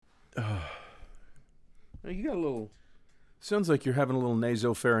You got a little. Sounds like you're having a little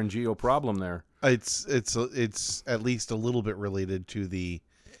nasopharyngeal problem there. It's at least a little bit related to the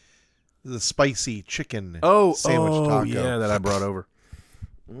spicy chicken sandwich taco. Yeah, that I brought over.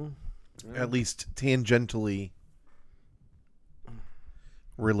 At least tangentially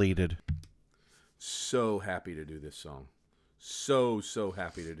related. So happy to do this song. So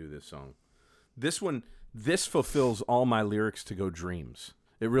happy to do this song. This fulfills all my lyrics to Go Dreams.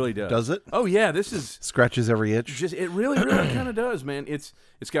 It really does. Does it? Oh yeah, this is Scratches every itch. it really kind of does, man. It's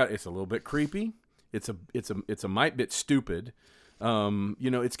a little bit creepy. It's a mite bit stupid.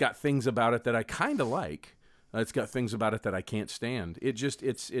 It's got things about it that I kind of like. It's got things about it that I can't stand.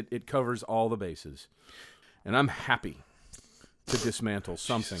 It covers all the bases, and I'm happy to dismantle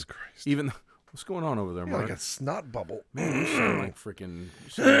something. Jesus Christ. Even what's going on over there, Mark? Like a snot bubble. Man, you sound like freaking.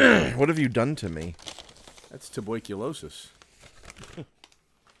 What have you done to me? That's tuberculosis.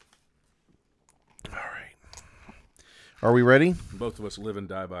 All right. Are we ready? Both of us live and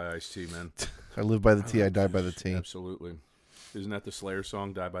die by iced tea, man. I live by the tea. I die by the tea. Absolutely. Isn't that the Slayer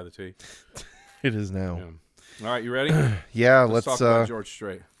song, Die by the Tea? It is now. Yeah. All right, you ready? Yeah, Let's talk about George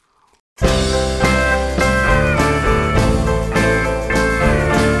Strait.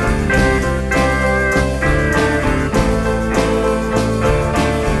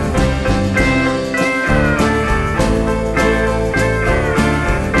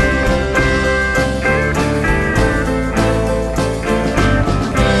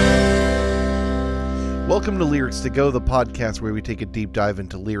 Welcome to Lyrics to Go, the podcast where we take a deep dive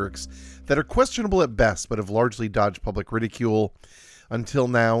into lyrics that are questionable at best, but have largely dodged public ridicule until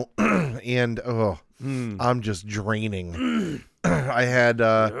now. And I'm just draining. I had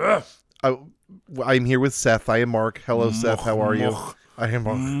I'm here with Seth. I am Mark. Hello, Seth. How are you? I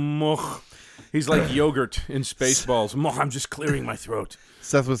am Mark. He's like yogurt in Spaceballs. I'm just clearing my throat.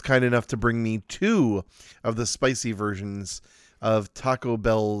 Seth was kind enough to bring me 2 of the spicy versions of Taco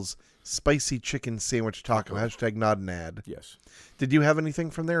Bell's spicy chicken sandwich taco. # not an ad. Yes. Did you have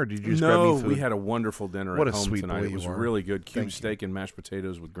anything from there, or did you just grab me food? We had a wonderful dinner What at a home sweet tonight. boy It was you are. really good. Cube Thank steak and mashed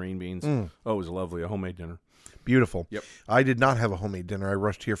potatoes with green beans. Oh, it was lovely. A homemade dinner. Beautiful. Yep. I did not have a homemade dinner. I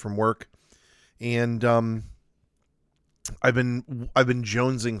rushed here from work, and I've been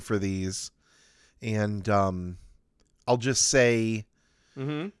jonesing for these, and I'll just say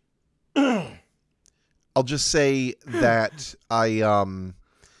that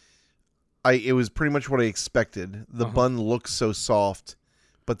it was pretty much what I expected. The bun looks so soft,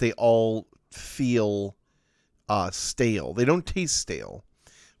 but they all feel stale. They don't taste stale,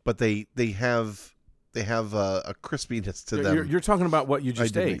 but they have a crispiness to them. You're talking about what you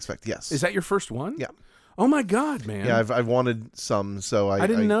just I didn't ate. expect. Yes. Is that your first one? Yeah. Oh my God, man. Yeah, I've wanted some, so I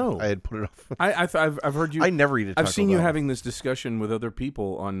didn't know. I had put it off. I've heard you. I never eat a Taco I've seen you Bell. having this discussion with other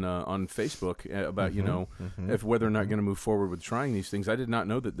people on Facebook about if whether or not going to move forward with trying these things. I did not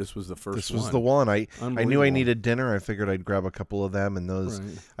know that this was the first. This was the one. I knew I Unbelievable. needed dinner. I figured I'd grab a couple of them, and those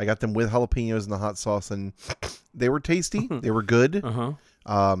Right. I got them with jalapenos and the hot sauce, and they were tasty. They were good. But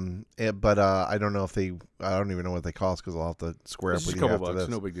I don't know if I don't even know what they cost because I'll have to square It's up just with a you couple after bucks.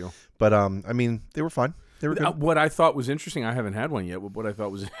 this. No big deal. But I mean, they were fine. They were good. What I thought was interesting, I haven't had one yet, but what I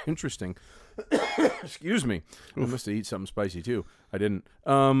thought was interesting, excuse me, I must have eaten something spicy too. I didn't.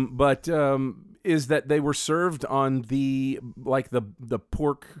 Is that they were served on the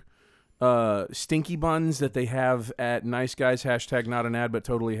pork stinky buns that they have at Nice Guys, # not an ad, but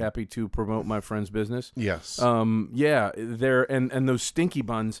totally happy to promote my friend's business. Yes. Yeah, they're and those stinky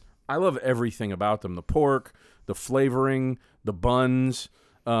buns, I love everything about them. The pork, the flavoring, the buns,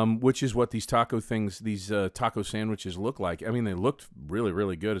 which is what these taco things, these taco sandwiches look like. I mean, they looked really,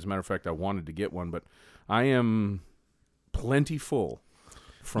 really good. As a matter of fact, I wanted to get one, but I am plenty full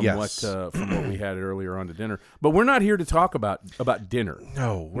from Yes. what we had earlier on to dinner. But we're not here to talk about dinner.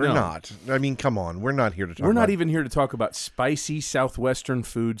 No, we're No. not. I mean, come on. We're not here to talk We're not about even here to talk about spicy Southwestern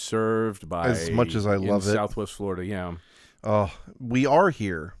food served by As much as I love it. Southwest Florida. Yeah. We are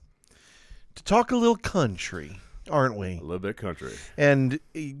here to talk a little country, aren't we? A little bit country. And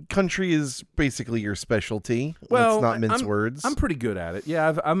country is basically your specialty. Well, let's not mince I'm- words. I'm pretty good at it.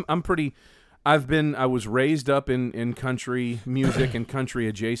 Yeah, I was raised up in country music and country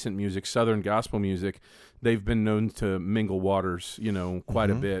adjacent music, Southern gospel music. They've been known to mingle waters, quite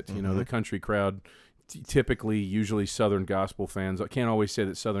a bit. The country crowd, typically, usually Southern gospel fans. I can't always say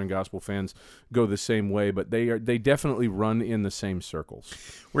that Southern gospel fans go the same way, but they definitely run in the same circles.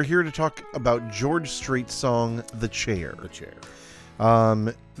 We're here to talk about George Strait's song, The Chair. The Chair.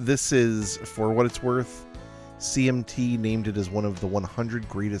 This is, for what it's worth, CMT named it as one of the 100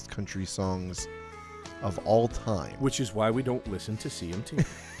 greatest country songs of all time. Which is why we don't listen to CMT.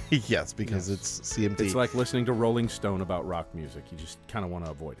 Yes, because it's CMT. It's like listening to Rolling Stone about rock music. You just kind of want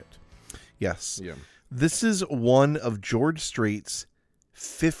to avoid it. Yes. Yeah. This is one of George Strait's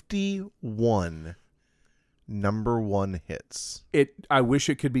 51 number one hits. I wish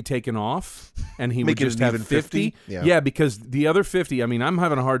it could be taken off and he Make would it just an have even 50. 50? Yeah, because the other 50, I mean, I'm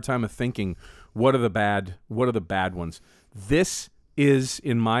having a hard time of thinking what are the bad ones. This is,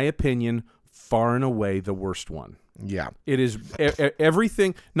 in my opinion, far and away the worst one. Yeah. It is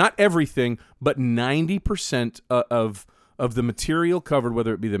everything, not everything, but 90% of the material covered,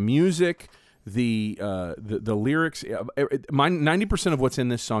 whether it be the music, the lyrics. 90% of what's in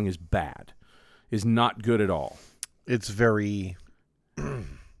this song is bad, is not good at all. It's very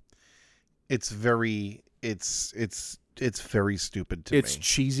it's very stupid to me. It's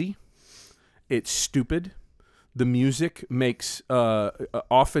cheesy. It's stupid. The music makes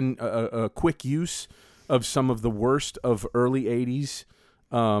often a quick use of some of the worst of early 80s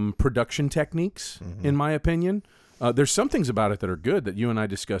production techniques, in my opinion. There's some things about it that are good that you and I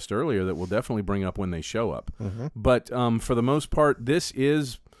discussed earlier that we'll definitely bring up when they show up. But for the most part, this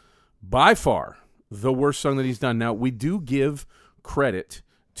is by far the worst song that he's done. Now, we do give credit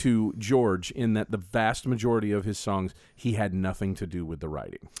to George in that the vast majority of his songs, he had nothing to do with the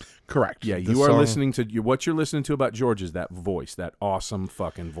writing. Correct. Yeah, The you are song, listening to what you're listening to about George is that voice, that awesome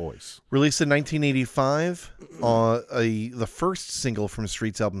fucking voice. released in 1985, the first single from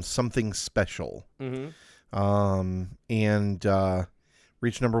Strait's album, Something Special. And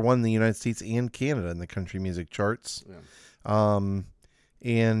reached number one in the United States and Canada in the country music charts. Yeah.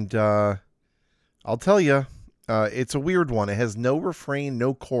 And I'll tell you, it's a weird one. It has no refrain,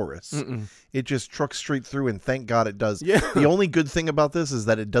 no chorus. It just trucks straight through, and thank God it does. Yeah. The only good thing about this is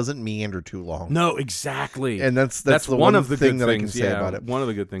that it doesn't meander too long. No, exactly. And that's the one of the thing good that things. I can say about it. One of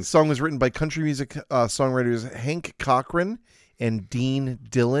the good The things. song was written by country music songwriters Hank Cochran and Dean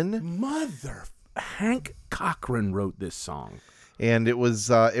Dillon. Hank Cochran wrote this song. And it was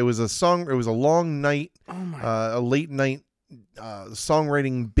a song. It was a long night, a late night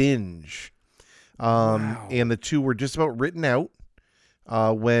songwriting binge. And the two were just about written out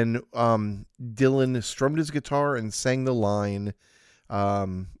when Dylan strummed his guitar and sang the line,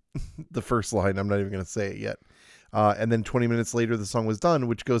 the first line. I'm not even going to say it yet. And then 20 minutes later, the song was done,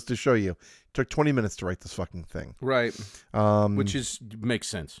 which goes to show you, it took 20 minutes to write this fucking thing. Right. Which makes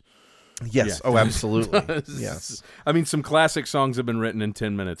sense. Yes. Yeah. Oh, absolutely. Yes. I mean, some classic songs have been written in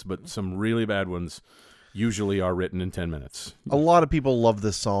 10 minutes, but some really bad ones usually are written in 10 minutes. A lot of people love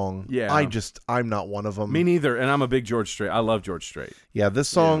this song. Yeah. I'm not one of them. Me neither, and I'm a big George Strait. I love George Strait. Yeah, this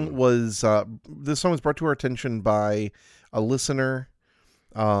song was brought to our attention by a listener,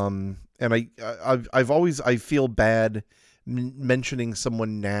 and I feel bad mentioning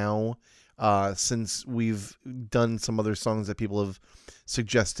someone now, since we've done some other songs that people have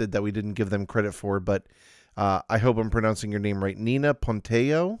suggested that we didn't give them credit for, but I hope I'm pronouncing your name right, Nina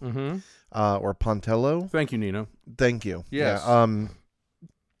Ponteo. Or Pontello. Thank you, Nino. Thank you. Yes. Yeah,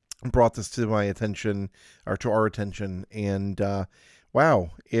 brought this to my attention, or to our attention, and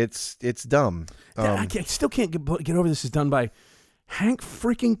wow, it's dumb. I still can't get over this. Is done by Hank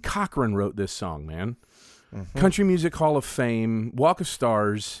freaking Cochran. Wrote this song, man. Country Music Hall of Fame, Walk of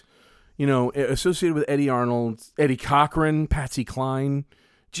Stars. You know, associated with Eddie Arnold, Eddie Cochran, Patsy Cline.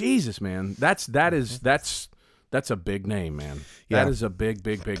 Jesus, man, that's a big name, man. Yeah. That is a big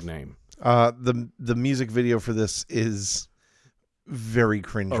name. The music video for this is very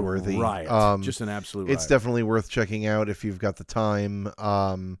cringeworthy. Riot. Just an absolute riot. It's definitely worth checking out if you've got the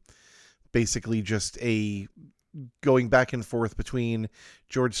time. Basically just a going back and forth between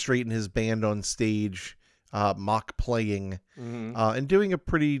George Strait and his band on stage, mock playing, and doing a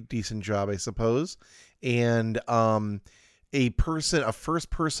pretty decent job, I suppose. And a first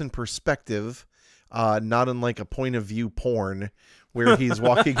person perspective, not unlike a point of view porn, where he's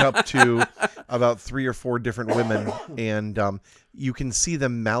walking up to about 3 or 4 different women, and you can see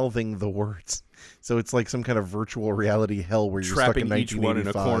them mouthing the words. So it's like some kind of virtual reality hell where you're trapping stuck in each one in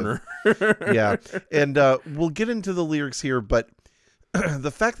a 1985. corner. Yeah, and we'll get into the lyrics here, but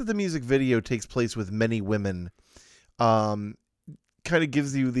the fact that the music video takes place with many women kind of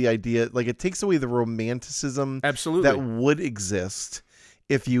gives you the idea, like it takes away the romanticism Absolutely. that would exist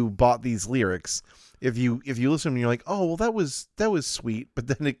if you bought these lyrics. If you listen and you're like, oh, well, that was sweet, but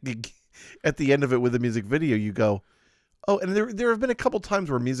then at the end of it with the music video, you go, oh, and there have been a couple times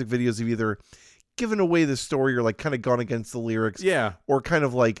where music videos have either given away the story or like kind of gone against the lyrics, Yeah. or kind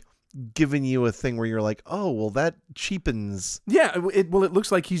of like given you a thing where you're like, oh, well, that cheapens. Yeah. It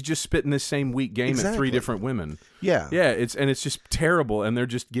looks like he's just spitting this same weak game at 3 Exactly. different women. Yeah, Yeah. It's just terrible, and they're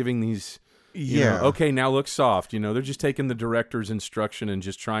just giving these You know, Yeah. okay, now look soft. You know, they're just taking the director's instruction and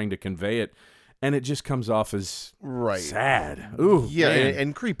just trying to convey it, and it just comes off as Right. sad. Ooh, Yeah, man.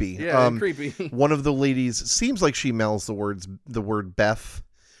 and creepy. Yeah, and creepy. One of the ladies seems like she mouths the word Beth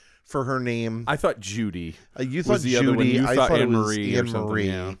for her name. I thought Judy. You thought the other one. Judy. You I thought thought it Anne was Marie or Anne something, Marie.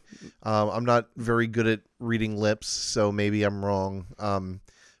 yeah. I'm not very good at reading lips, so maybe I'm wrong. I'm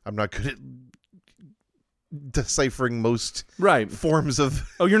not good at deciphering most Right. forms of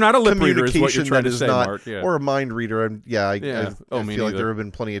Oh, you're not a lip reader is what you're communication trying that to is say, not, Mark. Yeah. or a mind reader. I Yeah. I Me feel like neither. there have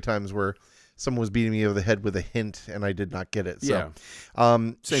been plenty of times where someone was beating me over the head with a hint and I did not get it. So,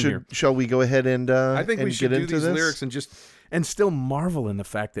 Same here. shall we go ahead and I think and we should get do into these this? lyrics and still marvel in the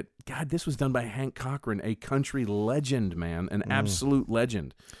fact that, God, this was done by Hank Cochran, a country legend, man, an absolute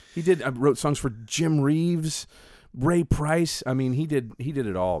legend. He wrote songs for Jim Reeves, Ray Price. I mean, he did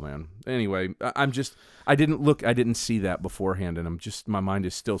it all, man. Anyway, I didn't see that beforehand, and my mind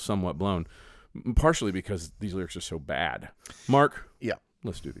is still somewhat blown, partially because these lyrics are so bad. Mark, Yeah.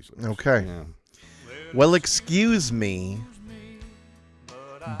 let's do these lyrics. Okay. Yeah. Well, excuse me,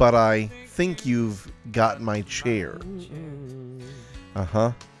 but I think you've got my chair.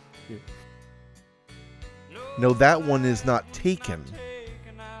 Uh-huh. No, that one is not taken.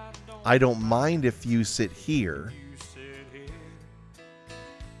 I don't mind if you sit here.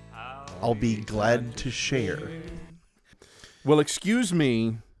 I'll be glad to share. Well, excuse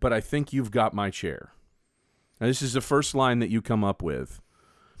me, but I think you've got my chair. Now, this is the first line that you come up with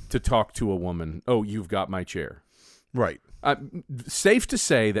to talk to a woman. Oh, you've got my chair. Right. Safe to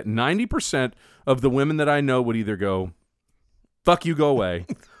say that 90% of the women that I know would either go, fuck you, go away,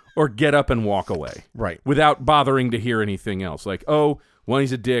 or get up and walk away. Right. Without bothering to hear anything else. Like, oh, one,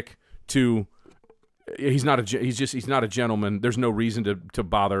 he's a dick. Two, he's not a gentleman. There's no reason to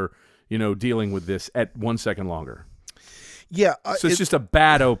bother, dealing with this at 1 second longer. Yeah. So it's just a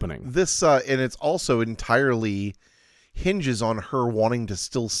bad opening. This and it's also entirely hinges on her wanting to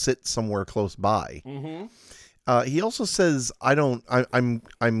still sit somewhere close by. Mm-hmm. He also says,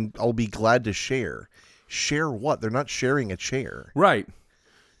 I'll be glad to share. Share what? They're not sharing a chair. Right.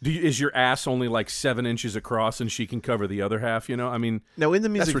 Is your ass only like 7 inches across and she can cover the other half? I mean, Now in the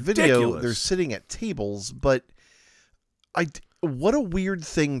music that's video, ridiculous. they're sitting at tables, but what a weird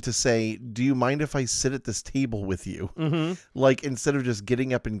thing to say. Do you mind if I sit at this table with you? Mm-hmm. Like instead of just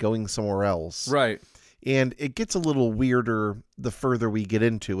getting up and going somewhere else. Right. And it gets a little weirder the further we get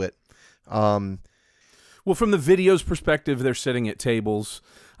into it. Well, from the video's perspective, they're sitting at tables.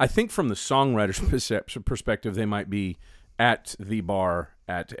 I think from the songwriter's perspective, they might be at the bar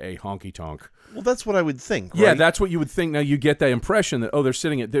at a honky tonk. Well, that's what I would think. Yeah, right? that's what you would think. Now you get that impression that they're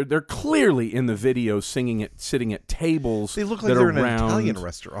sitting at they're clearly in the video sitting at tables. They look like that they're are in an round. Italian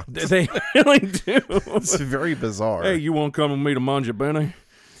restaurant. They really do. It's very bizarre. Hey, you want to come with me to Mangia Bene?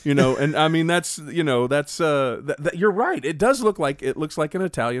 And I mean that's you're right. It looks like an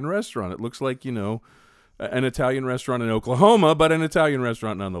Italian restaurant. It looks like an Italian restaurant in Oklahoma, but an Italian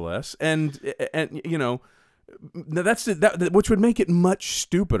restaurant nonetheless. And that's which would make it much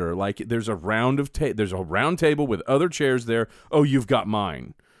stupider. Like there's a round table with other chairs there. Oh, you've got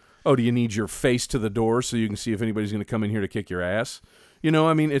mine. Oh, do you need your face to the door so you can see if anybody's going to come in here to kick your ass?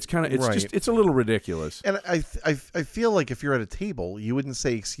 I mean, it's kind of Right. it's a little ridiculous. And I feel like if you're at a table, you wouldn't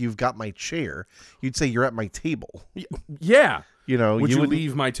say you've got my chair. You'd say you're at my table. Yeah. Would you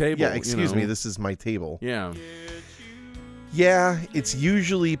leave my table? Yeah, excuse me, this is my table. Yeah. Yeah, it's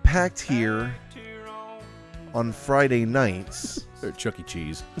usually packed here on Friday nights. Or Chuck E.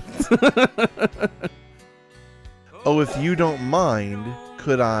 Cheese. Oh, if you don't mind,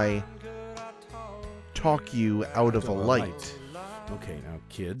 could I talk you out of a light? Okay, now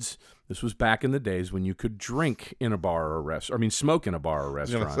kids, this was back in the days when you could drink in a bar or a restaurant. I mean, smoke in a bar or a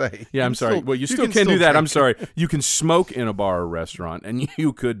was gonna restaurant. say, Yeah, I'm you sorry. still- Well, you you still can can do still that. I'm drink. sorry. You can smoke in a bar or restaurant, and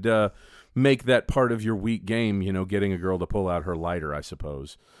you could make that part of your week game. Getting a girl to pull out her lighter, I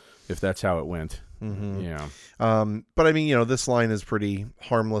suppose, if that's how it went. Mm-hmm. Yeah. But I mean, this line is pretty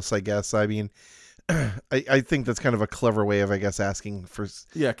harmless, I guess. I mean, I think that's kind of a clever way of, I guess, asking for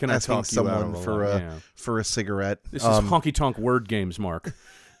Yeah. Can I asking talk you out someone of a for lot? a Yeah. for a cigarette. This is honky tonk word games, Mark.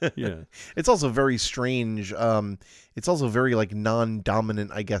 Yeah. It's also very strange. It's also very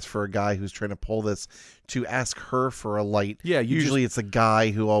non-dominant, I guess, for a guy who's trying to pull this to ask her for a light. Yeah, usually it's a guy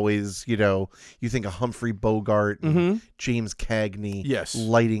who always, you think of Humphrey Bogart, and James Cagney, Yes.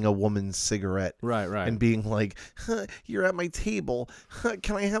 lighting a woman's cigarette, Right. and being like, "You're at my table.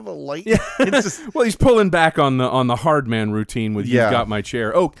 Can I have a light?" Yeah. It's just, Well, he's pulling back on the hard man routine with Yeah. "You've got my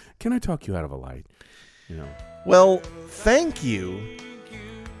chair." Oh, can I talk you out of a light? well, thank you.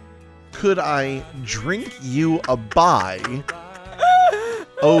 Could I drink you a bye?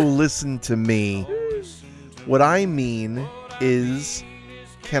 Oh, listen to me. What I mean is,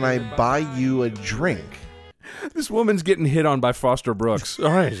 can I buy you a drink? This woman's getting hit on by Foster Brooks.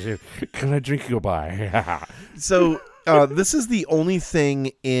 All right, can I drink you by? So this is the only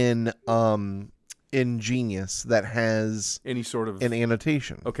thing in Genius that has Any sort of an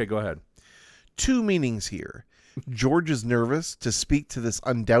annotation. Okay, go ahead. Two meanings here. George is nervous to speak to this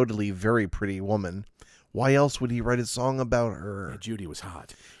undoubtedly very pretty woman. Why else would he write a song about her? Yeah, Judy was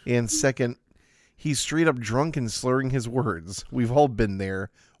hot. And second, he's straight up drunk and slurring his words. We've all been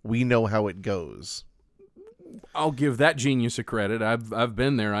there. We know how it goes. I'll give that genius a credit. I've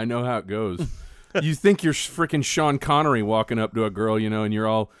been there. I know how it goes. You think you're freaking Sean Connery walking up to a girl, and you're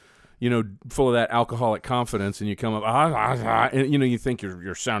all, full of that alcoholic confidence, and you come up, and you think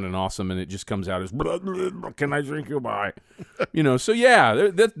you're sounding awesome, and it just comes out as, can I drink you by? So yeah,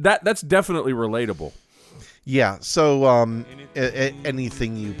 that's definitely relatable. Yeah, so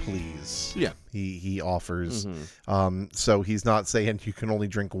anything you please. Yeah. He offers. So he's not saying you can only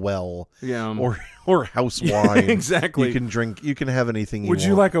drink well. Yeah. Or house wine. Exactly. You can have anything you want. Would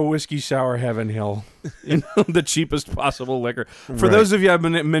you like a whiskey sour Heaven Hill? The cheapest possible liquor. For Right. those of you I've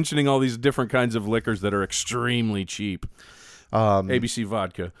been mentioning all these different kinds of liquors that are extremely cheap. ABC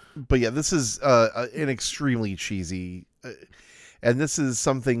vodka. But yeah, this is an extremely cheesy and this is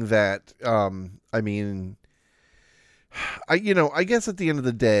something that I guess at the end of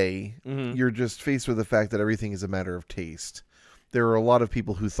the day, you're just faced with the fact that everything is a matter of taste. There are a lot of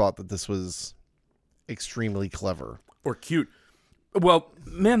people who thought that this was extremely clever. Or cute. Well,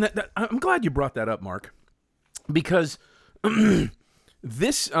 man, I'm glad you brought that up, Mark. Because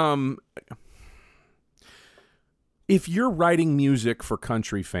this, if you're writing music for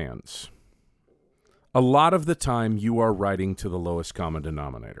country fans, a lot of the time you are writing to the lowest common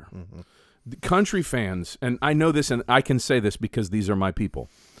denominator. The country fans, and I know this and I can say this because these are my people,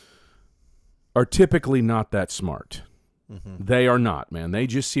 are typically not that smart. They are not, man. They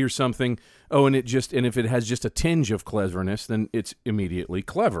just hear something, and if it has just a tinge of cleverness, then it's immediately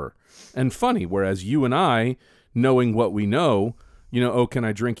clever and funny. Whereas you and I, knowing what we know, can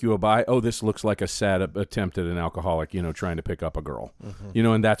I drink you a bye? Oh, this looks like a sad attempt at an alcoholic, trying to pick up a girl,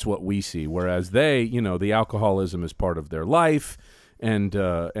 and that's what we see. Whereas they, the alcoholism is part of their life. And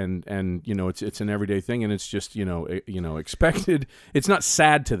it's an everyday thing, and it's just expected. It's not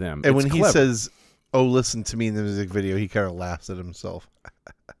sad to them. And it's when clever. he says, "Oh, listen to me" in the music video, he kind of laughs at himself.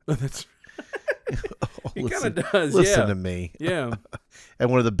 That's he kind Listen, of does. listen Yeah. to me. Yeah.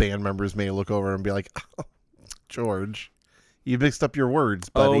 And one of the band members may look over and be like, "Oh, George, you mixed up your words,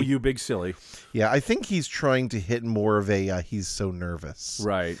 buddy." Oh, you big silly. Yeah, I think he's trying to hit more of a he's so nervous.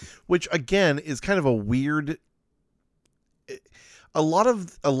 Right. Which again is kind of a weird. A lot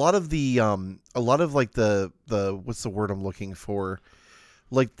of like the what's the word I'm looking for?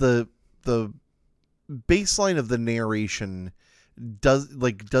 Like the baseline of the narration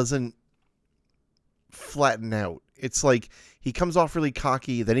doesn't flatten out. It's like he comes off really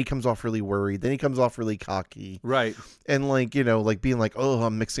cocky, then he comes off really worried, then he comes off really cocky. Right. And being like, "Oh,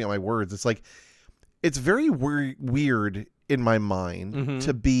 I'm mixing up my words." It's like it's very weird in my mind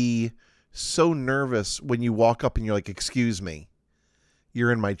to be so nervous when you walk up and you're like, "Excuse me,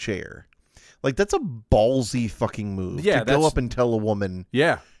 you're in my chair." Like, that's a ballsy fucking move. Yeah, to go up and tell a woman,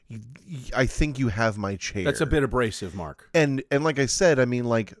 Yeah. "I think you have my chair." That's a bit abrasive, Mark. And like I said, I mean,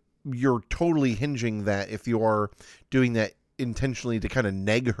 like, you're totally hinging that if you are doing that intentionally to kind of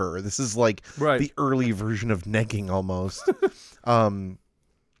neg her. This is like the early version of negging almost.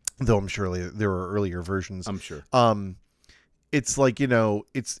 Though I'm sure there are earlier versions. I'm sure. It's like,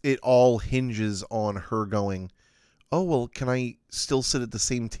 it all hinges on her going, "Oh, well, can I still sit at the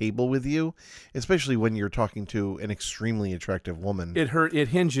same table with you?" Especially when you're talking to an extremely attractive woman. It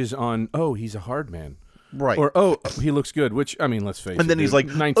hinges on, oh, he's a hard man. Right. Or, oh, he looks good, which, I mean, let's face it. And then he's like,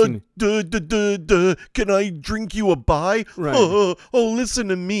 19. "Can I drink you a bye?" Right. Oh, listen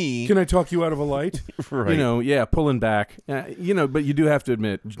to me. Can I talk you out of a light? Right. Pulling back. But you do have to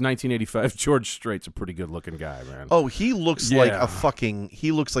admit, 1985, George Strait's a pretty good-looking guy, man. Oh, he looks like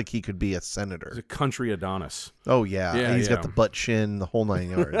he looks like he could be a senator. He's a country Adonis. Oh, yeah. And he's got the butt chin, the whole 9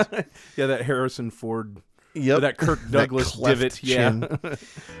 yards. Yeah, that Harrison Ford. Yep. That Kirk Douglas cleft divot. chin. Yeah.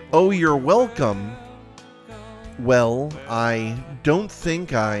 "Oh, you're welcome. Well, I don't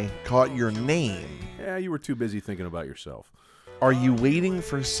think I caught your name. Yeah, you were too busy thinking about yourself. Are you waiting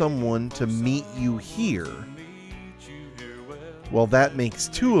for someone to meet you here? Well, that makes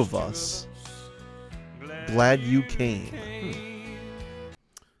two of us. Glad you came."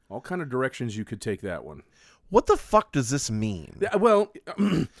 All kind of directions you could take that one. What the fuck does this mean? Well,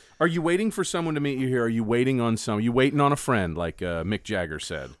 are you waiting for someone to meet you here? Are you waiting on you waiting on a friend, like Mick Jagger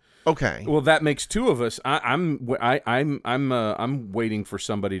said? Okay. Well, that makes two of us. I'm waiting for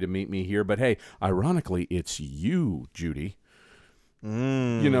somebody to meet me here. But hey, ironically, it's you, Judy.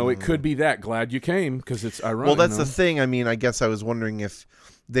 You know, it could be that. Glad you came, because it's ironic. Well, that's the thing. I mean, I guess I was wondering if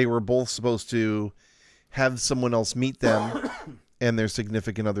they were both supposed to have someone else meet them and their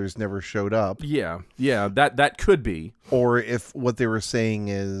significant others never showed up. Yeah, that could be. Or if what they were saying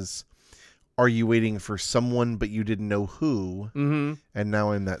is, are you waiting for someone but you didn't know who? Mm-hmm. And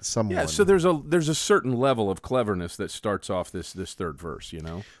now I'm that someone. Yeah, so there's a certain level of cleverness that starts off this third verse, you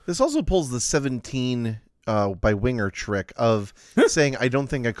know? This also pulls the 17 by Winger trick of saying, I don't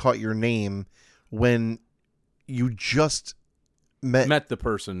think I caught your name when you just met the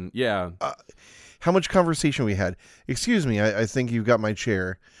person. Yeah. How much conversation we had. Excuse me, I think you got my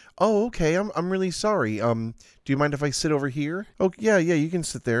chair. Oh, okay. I'm really sorry. Do you mind if I sit over here? Oh, yeah, you can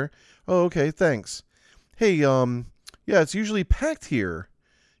sit there. Oh, okay, thanks. Hey, yeah, it's usually packed here.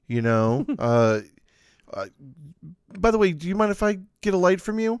 You know. By the way, do you mind if I get a light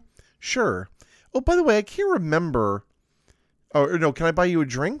from you? Sure. Oh, by the way, I can't remember. Oh, no, can I buy you a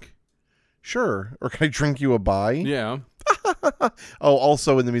drink? Sure. Or can I drink you a bye? Yeah. Oh,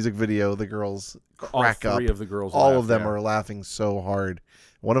 also in the music video, the girls crack up. All three of the girls All laugh, of them yeah. are laughing so hard.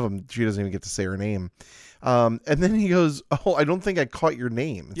 One of them, she doesn't even get to say her name. And then he goes, oh, I don't think I caught your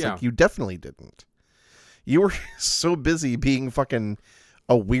name. It's like, you definitely didn't. You were so busy being fucking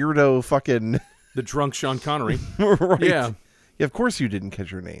a weirdo fucking... The drunk Sean Connery. Right. Yeah, of course you didn't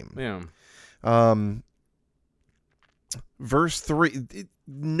catch your name. Yeah. Verse 3,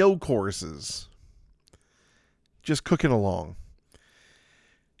 no choruses. Just cooking along.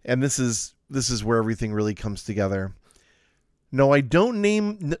 And this is where everything really comes together. No, I don't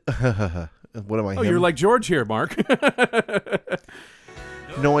name... What am I? Oh, you're like George here, Mark.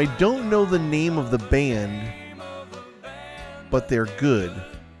 No, I don't know the name of the band, but they're good.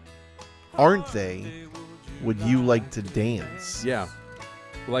 Aren't they? Would you like to dance? Yeah.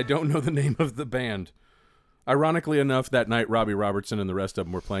 Well, I don't know the name of the band. Ironically enough, that night Robbie Robertson and the rest of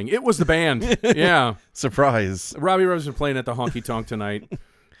them were playing. It was the band. Yeah. Surprise. Robbie Robertson playing at the Honky Tonk tonight.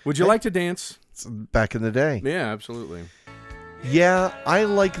 Would you like to dance? It's back in the day. Yeah, absolutely. Yeah, I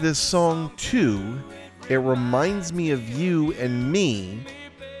like this song too. It reminds me of you and me.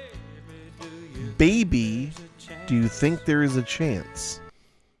 Baby, do you think there is a chance?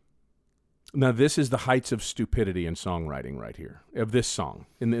 Now, this is the heights of stupidity in songwriting right here, of this song.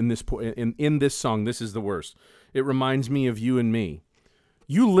 In this song, this is the worst. It reminds me of you and me.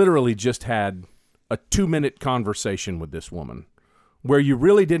 You literally just had a 2-minute conversation with this woman where you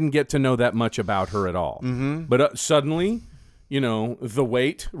really didn't get to know that much about her at all. Mm-hmm. But suddenly, you know, the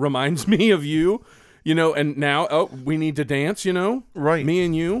wait reminds me of you, you know, and now, oh, we need to dance, you know? Right. Me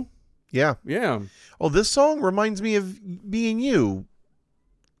and you. Yeah. Yeah. Oh, this song reminds me of me and you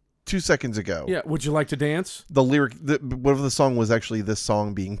 2 seconds ago. Yeah. Would you like to dance? The lyric, whatever the song was, actually this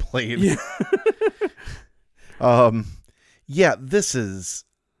song being played. Yeah. Yeah, this is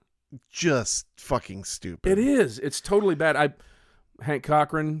just fucking stupid. It is. It's totally bad. Hank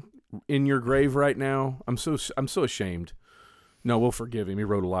Cochran, in your grave right now. I'm so ashamed. No, we'll forgive him. He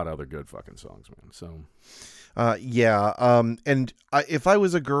wrote a lot of other good fucking songs, man. So, yeah. And if I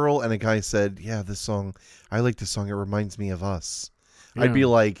was a girl and a guy said, "Yeah, this song, I like this song. It reminds me of us," yeah. I'd be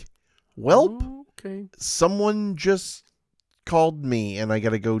like, "Welp, oh, okay, someone just called me, and I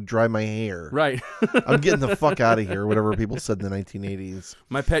got to go dry my hair. Right. I'm getting the fuck out of here." Whatever people said in the 1980s.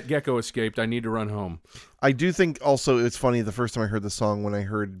 My pet gecko escaped. I need to run home. I do think also it's funny. The first time I heard the song, when I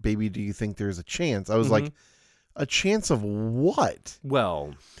heard "Baby, Do You Think There's a Chance," I was like, "A chance of what?"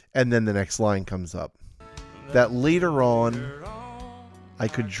 Well, and then the next line comes up. That later on, I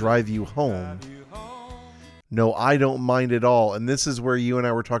could drive you home. No, I don't mind at all. And this is where you and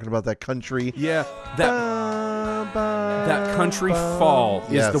I were talking about that country. yeah, that country fall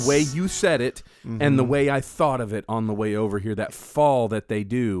is Yes. the way you said it, and the way I thought of it on the way over here. That fall that they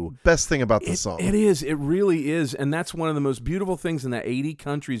do. Best thing about the song. It is. It really is. And that's one of the most beautiful things in that 80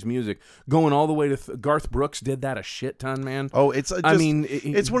 countries music. Going all the way to Garth Brooks did that a shit ton, man. Oh, it's just, I mean,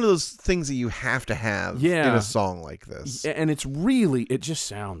 it's one of those things that you have to have in a song like this. And it's really, it just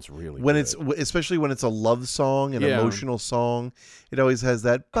sounds really When good. it's, especially when it's a love song, an emotional song, it always has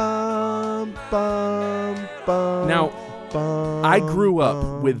that bum, bum, bum. Now, bum, I grew up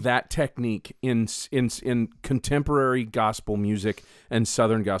bum. with that technique in contemporary gospel music and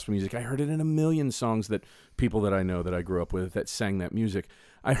Southern gospel music. I heard it in a million songs that people that I know that I grew up with that sang that music.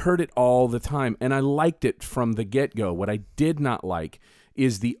 I heard it all the time, and I liked it from the get-go. What I did not like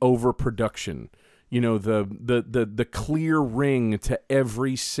is the overproduction. the clear ring to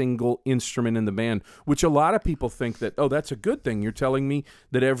every single instrument in the band, which a lot of people think that, oh, that's a good thing. You're telling me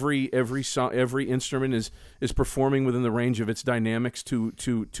that every instrument is performing within the range of its dynamics to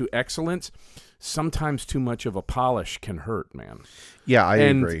excellence. Sometimes too much of a polish can hurt, man. Yeah, I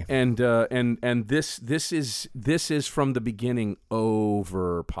agree. And this is from the beginning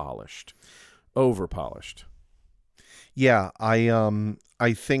over polished. Yeah,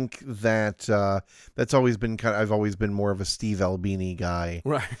 I think that that's always been I've always been more of a Steve Albini guy,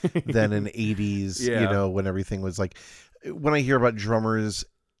 Right. than an 80s, Yeah. when everything was like, when I hear about drummers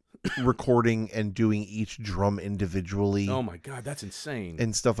recording and doing each drum individually Oh my God, that's insane.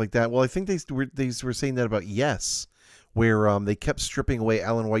 and stuff like that. Well, I think they were saying that about Yes, where they kept stripping away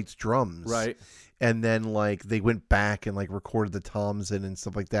Alan White's drums. Right. And then like they went back and like recorded the toms in and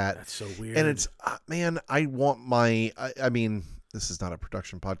stuff like that. That's so weird. And it's man, I want my I mean, this is not a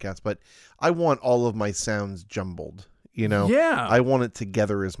production podcast, but I want all of my sounds jumbled, Yeah. I want it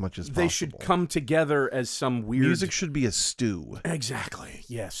together as much as possible. They should come together as some weird Music should be a stew. Exactly.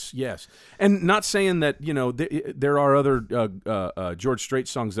 Yes. And not saying that there are other George Strait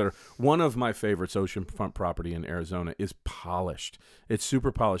songs that are one of my favorites. Oceanfront Property in Arizona is polished. It's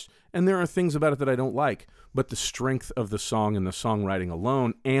super polished, and there are things about it that I don't like. But the strength of the song and the songwriting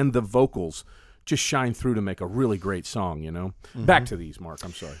alone, and the vocals, just shine through to make a really great song. Back to these, Mark.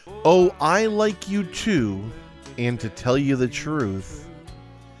 I'm sorry. Oh, I Like You Too, and to tell you the truth,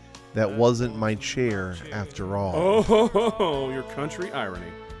 that wasn't my chair after all. Oh, your country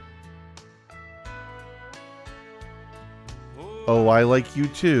irony. Oh, I Like You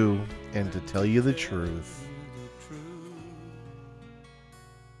Too, and to tell you the truth,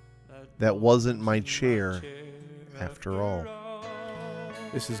 that wasn't my chair after all.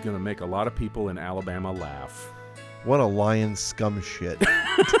 This is going to make a lot of people in Alabama laugh. What a lion scum shit.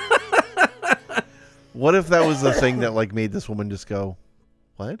 What if that was the thing that like made this woman just go,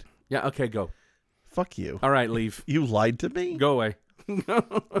 what? Yeah, okay, go. Fuck you. All right, leave. You lied to me? Go away.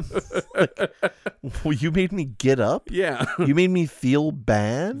 Well, you made me get up? Yeah. You made me feel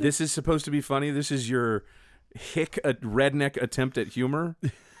bad? This is supposed to be funny. This is your redneck attempt at humor.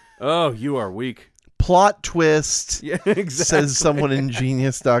 Oh, you are weak. Plot twist, Yeah, exactly. says someone in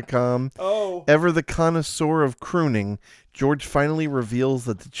genius.com. Oh. Ever the connoisseur of crooning, George finally reveals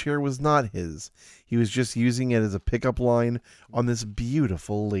that the chair was not his. He was just using it as a pickup line on this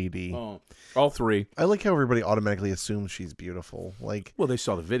beautiful lady. Oh. All three. I like how everybody automatically assumes she's beautiful. Like, Well, they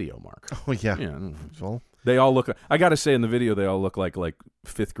saw the video, Mark. oh yeah. Yeah. Well, They all look, I got to say in the video, they all look like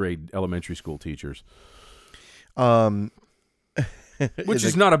fifth grade elementary school teachers. Which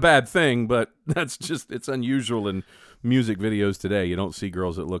is not a bad thing, but it's unusual in music videos today. You don't see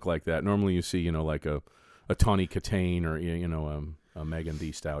girls that look like that. Normally you see, like a Tawny Katane or, a Megan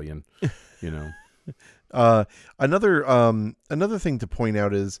Thee Stallion, Another thing to point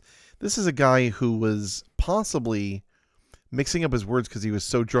out is this is a guy who was possibly mixing up his words because he was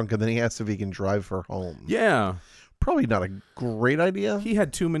so drunk, and then he asked if he can drive her home. Yeah. Probably not a great idea. He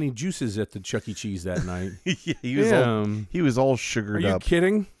had too many juices at the Chuck E. Cheese that night. Yeah, he was all sugared Are you up.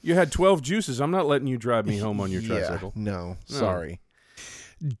 kidding? You had 12 juices. I'm not letting you drive me home on your tricycle. No, sorry.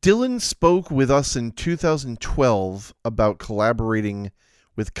 Dylan spoke with us in 2012 about collaborating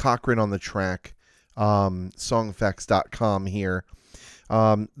with Cochran on the track. Songfacts.com here.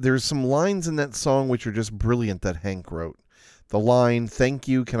 There's some lines in that song which are just brilliant that Hank wrote. The line, "Thank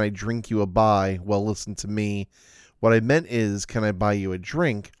you, can I drink you a bye?" Well, listen to me. What I meant is, can I buy you a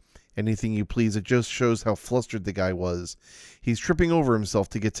drink? Anything you please. It just shows how flustered the guy was. He's tripping over himself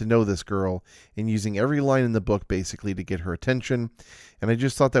to get to know this girl and using every line in the book basically to get her attention. And I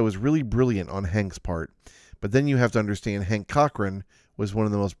just thought that was really brilliant on Hank's part. But then you have to understand Hank Cochran was one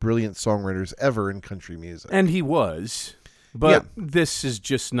of the most brilliant songwriters ever in country music. And he was. But this is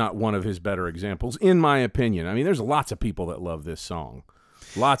just not one of his better examples, in my opinion. I mean, there's lots of people that love this song.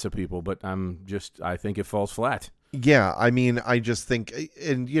 Lots of people, but I think it falls flat. Yeah, I mean, I just think,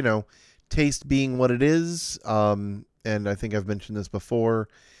 and taste being what it is, and I think I've mentioned this before,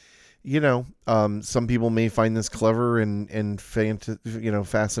 some people may find this clever and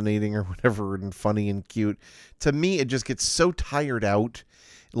fascinating or whatever, and funny and cute. To me, it just gets so tired out,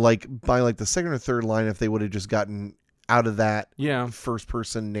 like by like the second or third line, if they would have just gotten out of that first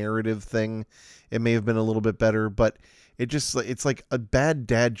person narrative thing, it may have been a little bit better, but it's like a bad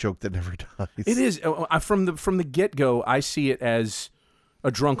dad joke that never dies. It is. From the get-go, I see it as a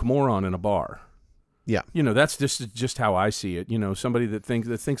drunk moron in a bar. Yeah. That's just how I see it. Somebody that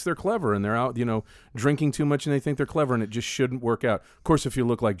thinks they're clever and they're out, drinking too much and they think they're clever and it just shouldn't work out. Of course, if you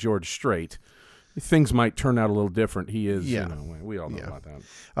look like George Strait, things might turn out a little different. He is, Yeah. we all know about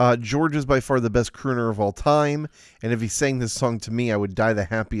that. George is by far the best crooner of all time, and if he sang this song to me, I would die the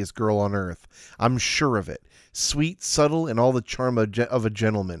happiest girl on earth. I'm sure of it. Sweet, subtle, and all the charm of a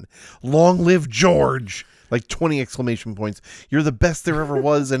gentleman. Long live George! Like 20 exclamation points. You're the best there ever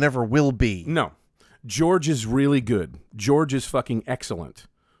was and ever will be. No. George is really good. George is fucking excellent,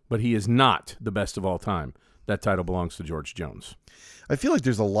 but he is not the best of all time. That title belongs to George Jones. I feel like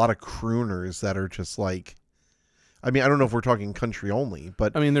there's a lot of crooners that are just like, I mean, I don't know if we're talking country only,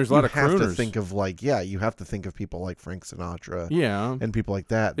 but I mean, there's a lot of you have to crooners. think of like, you have to think of people like Frank Sinatra, Yeah. and people like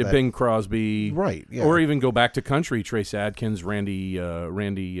that. Bing Crosby. Right, yeah. Or even go back to country, Trace Adkins, Randy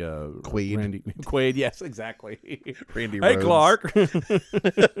Quaid. Quaid, yes, exactly. Randy Hey, Rhoads. Clark.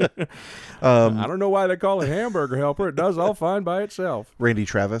 I don't know why they call it Hamburger Helper. It does all fine by itself. Randy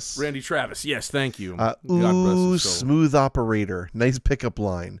Travis. Randy Travis, yes, thank you. God bless Ooh, his soul. smooth operator. Nice pickup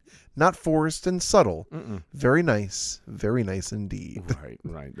line. Not forced and subtle. Very nice. Very nice indeed.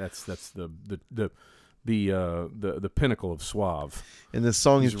 Right. That's the pinnacle of suave. And this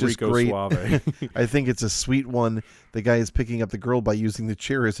song is He's just Rico great. Suave. I think it's a sweet one. The guy is picking up the girl by using the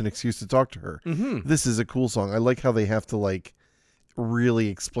chair as an excuse to talk to her. This is a cool song. I like how they have to like really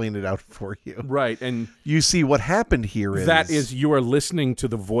explain it out for you. Right, and You see what happened here is that is you are listening to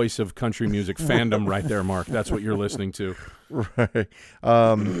the voice of country music fandom right there, Mark. That's what you're listening to. right.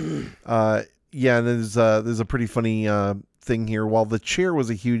 Yeah, and there's a pretty funny thing here. While The Chair was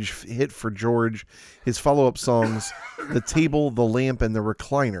a huge hit for George, his follow-up songs, The Table, The Lamp, and The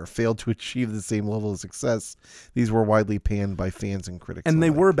Recliner, failed to achieve the same level of success. These were widely panned by fans and critics. And they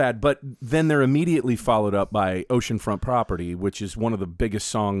alike. were bad, but then they're immediately followed up by Oceanfront Property, which is one of the biggest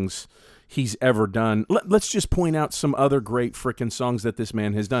songs he's ever done. Let's just point out some other great frickin' songs that this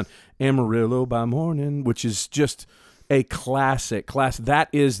man has done. Amarillo by Morning, which is just a classic. That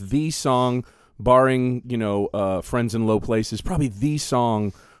is the song, barring, Friends in Low Places, probably the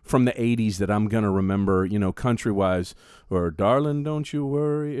song from the 80s that I'm going to remember, country-wise. Or, darling, don't you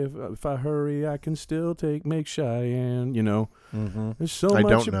worry, if I hurry, I can still make Cheyenne, There's so I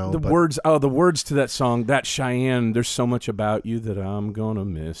much. don't know, the but- words to that song, that Cheyenne, there's so much about you that I'm going to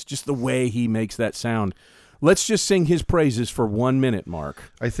miss. Just the way he makes that sound. Let's just sing his praises for 1 minute,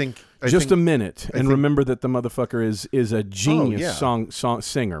 Mark. I think A minute, and think- remember that the motherfucker is a genius yeah. song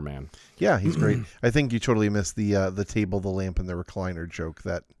singer, man. Yeah, he's great. I think you totally missed the table, the lamp, and the recliner joke.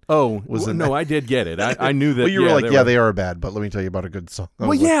 That Was in no, that. I did get it. I knew that. well, you were like, were. they are bad, but let me tell you about a good song. I Well,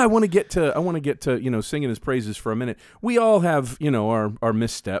 was like, yeah, I want to get to singing his praises for a minute. We all have our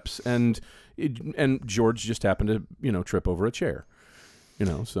missteps, and George just happened to trip over a chair,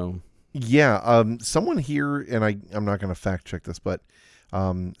 so. Yeah, someone here, and I'm not going to fact check this, but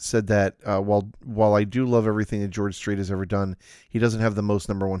said that while I do love everything that George Strait has ever done, he doesn't have the most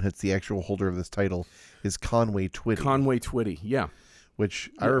number one hits. The actual holder of this title is Conway Twitty. Conway Twitty, yeah. Which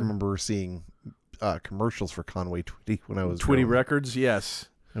I remember seeing commercials for Conway Twitty when I was Twitty growing up. Records, yes.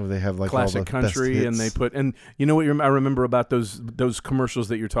 Oh, they have like Classic all the country, best and they hits. put, and you know what I remember about those commercials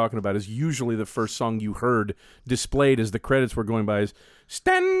that you're talking about is usually the first song you heard displayed as the credits were going by is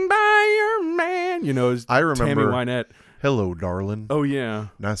 "Stand by Your Man," as I remember Tammy Wynette. Hello, darling. Oh yeah,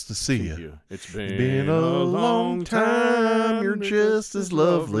 Nice to see you. It's been a long time. You're just as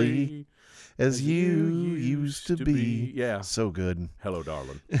lovely as you used to be. Yeah. So good. Hello,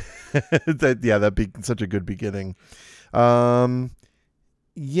 darling. That'd be such a good beginning. And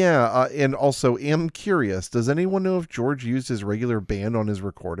also, am curious, does anyone know if George used his regular band on his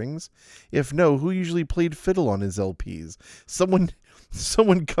recordings? If no, who usually played fiddle on his LPs?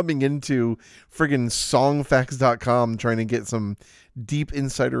 Someone coming into friggin' songfacts.com trying to get some deep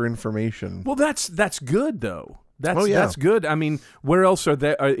insider information. Well, that's good though. Oh, yeah. That's good. I mean, where else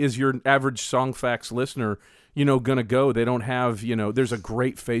is your average Songfacts listener, gonna go? They don't have, there's a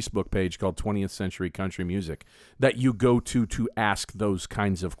great Facebook page called 20th Century Country Music that you go to ask those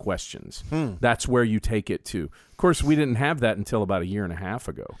kinds of questions. That's where you take it to. Of course, we didn't have that until about a year and a half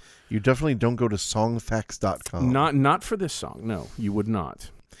ago. You definitely don't go to songfacts.com. Not for this song. No, you would not.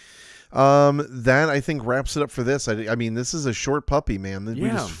 That I think wraps it up for this. I mean, this is a short puppy, man. We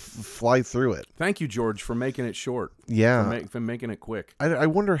Yeah. just fly through it. Thank you, George, for making it short. Yeah. For making it quick. I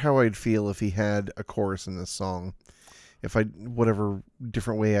wonder how I'd feel if he had a chorus in this song. Whatever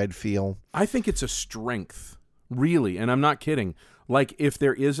different way I'd feel. I think it's a strength, really, and I'm not kidding. Like, if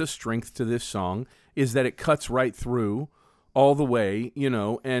there is a strength to this song, is that it cuts right through all the way,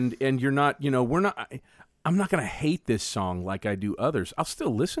 and you're not, I'm not going to hate this song like I do others. I'll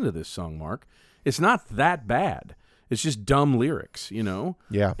still listen to this song, Mark. It's not that bad. It's just dumb lyrics,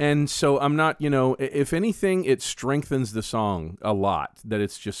 Yeah. And so I'm not, if anything, it strengthens the song a lot that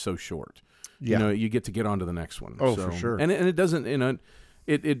it's just so short. Yeah. you get to get on to the next one. Oh, for sure. And it doesn't,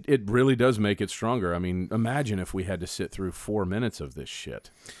 it really does make it stronger. I mean, imagine if we had to sit through 4 minutes of this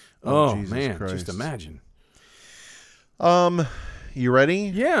shit. Oh Jesus man, Christ. just imagine. You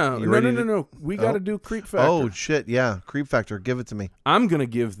ready? Yeah. You ready to- No. We got to do Creep Factor. Oh shit, yeah. Creep Factor, give it to me. I'm going to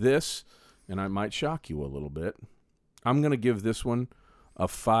give this, and I might shock you a little bit, I'm going to give this one a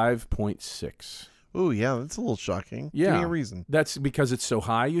 5.6. Ooh, yeah, that's a little shocking. Yeah. Give me a reason. That's because it's so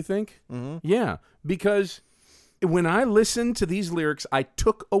high, you think? Mm-hmm. Yeah, because when I listened to these lyrics, I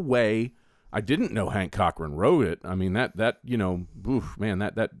took away. I didn't know Hank Cochran wrote it. I mean, that oof, man,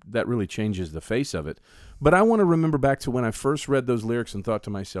 that really changes the face of it. But I want to remember back to when I first read those lyrics and thought to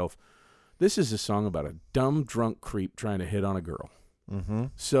myself, this is a song about a dumb, drunk creep trying to hit on a girl. Mm-hmm.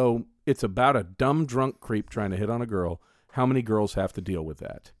 So it's about a dumb, drunk creep trying to hit on a girl. How many girls have to deal with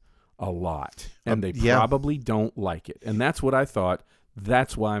that? A lot. And they yeah. probably don't like it. And that's what I thought.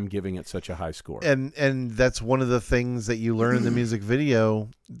 That's why I'm giving it such a high score. And that's one of the things that you learn in the music video,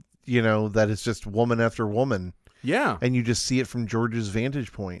 that it's just woman after woman. Yeah. And you just see it from George's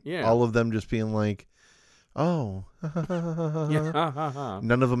vantage point. Yeah. All of them just being like, oh. Yeah.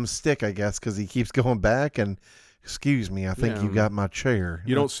 None of them stick, I guess, because he keeps going back and, excuse me, I think Yeah. you got my chair.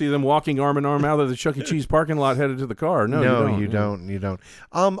 You don't see them walking arm in arm out of the Chuck E. Cheese parking lot headed to the car. No, you Yeah. don't. You don't.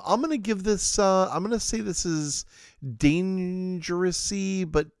 I'm going to give this, I'm going to say this is dangerous-y,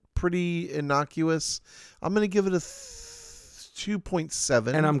 but pretty innocuous. I'm going to give it a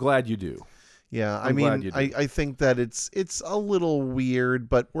 2.7. And I'm glad you do. Yeah, I'm glad I you mean, do. I think that it's a little weird,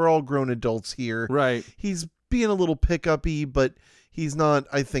 but we're all grown adults here. Right. He's being a little pick-uppy, but he's not,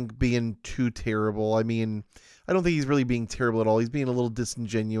 I think, being too terrible. I mean, I don't think he's really being terrible at all. He's being a little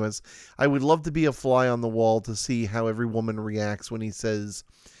disingenuous. I would love to be a fly on the wall to see how every woman reacts when he says,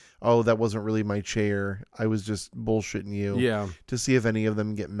 oh, that wasn't really my chair. I was just bullshitting you. Yeah. To see if any of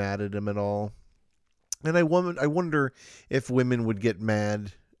them get mad at him at all. And I wonder if women would get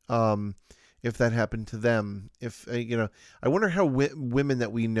mad if that happened to them. If I wonder how women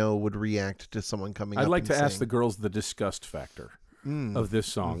that we know would react to someone coming up. I'd like and to ask saying, the girls the disgust factor of this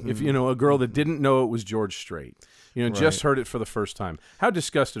song. Mhm. If a girl that didn't know it was George Strait, just Right. heard it for the first time, how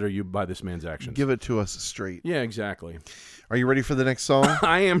disgusted are you by this man's actions? give it to us straight. Yeah, exactly. Are you ready for the next song?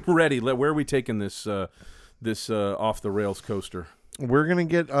 I am ready. Where are we taking this off the rails coaster? We're gonna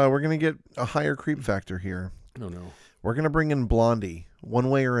get a higher creep factor here. Oh no. We're gonna bring in Blondie,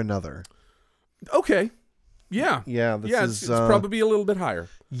 One Way or Another. Okay. Yeah. Yeah, It's probably a little bit higher.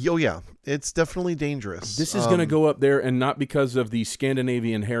 Yeah, it's definitely dangerous. This is going to go up there, and not because of the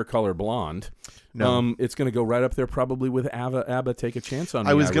Scandinavian hair color blonde. No. It's going to go right up there probably with ABBA, Take a Chance on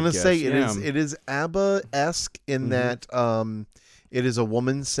Me. I was going to say it is ABBA-esque in that it is a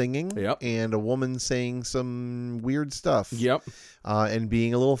woman singing Yep. and a woman saying some weird stuff. Yep. And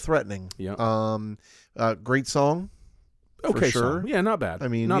being a little threatening. Yep. Great song. Okay, sure. song. Yeah, not bad. I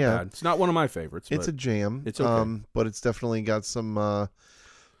mean, not yeah. bad. It's not one of my favorites. It's a but jam. it's okay. But it's definitely got some okay.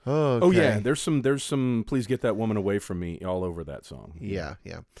 Oh yeah, there's some Please Get That Woman Away From Me all over that song. Yeah.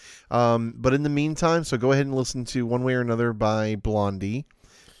 But in the meantime, so go ahead and listen to One Way or Another by Blondie,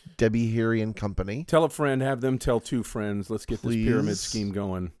 Debbie Harry and Company. Tell a friend, have them tell two friends. Let's get Please. this pyramid scheme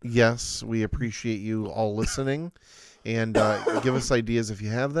going. Yes, we appreciate you all listening. And give us ideas if you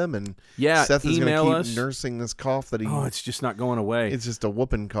have them. And Yeah, Seth is going email to keep us. nursing this cough that he. Oh, it's just not going away. It's just a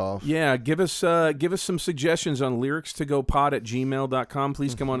whooping cough. Yeah, give us some suggestions on lyrics2gopod@gmail.com.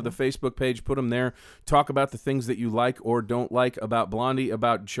 Please come onto the Facebook page, put them there. Talk about the things that you like or don't like about Blondie,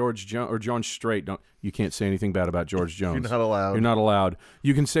 about George Jones or John Strait. You can't say anything bad about George Jones. You're not allowed. You're not allowed.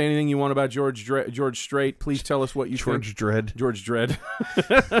 You can say anything you want about George Strait. Please tell us what you think. George Dredd.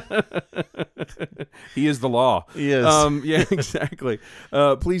 He is the law. He is. Yeah, exactly.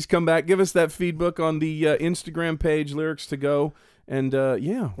 Please come back. Give us that feedback on the Instagram page, Lyrics to Go. And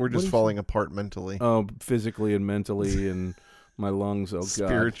yeah. We're just falling apart mentally. Oh, physically and mentally and my lungs. Oh, God.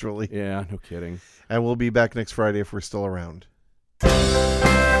 Spiritually. Yeah, no kidding. And we'll be back next Friday if we're still around.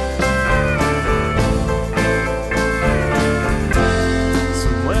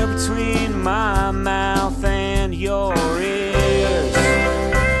 Somewhere between my mouth and your ears,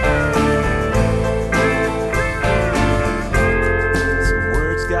 some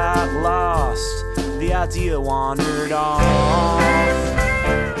words got lost, the idea wandered off.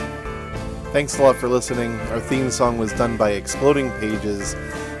 Thanks a lot for listening. Our theme song was done by Exploding Pages.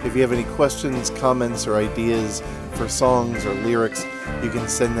 If you have any questions, comments, or ideas for songs or lyrics, you can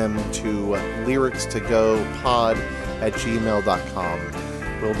send them to lyricstogopod@gmail.com.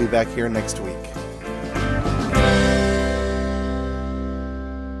 We'll be back here next week.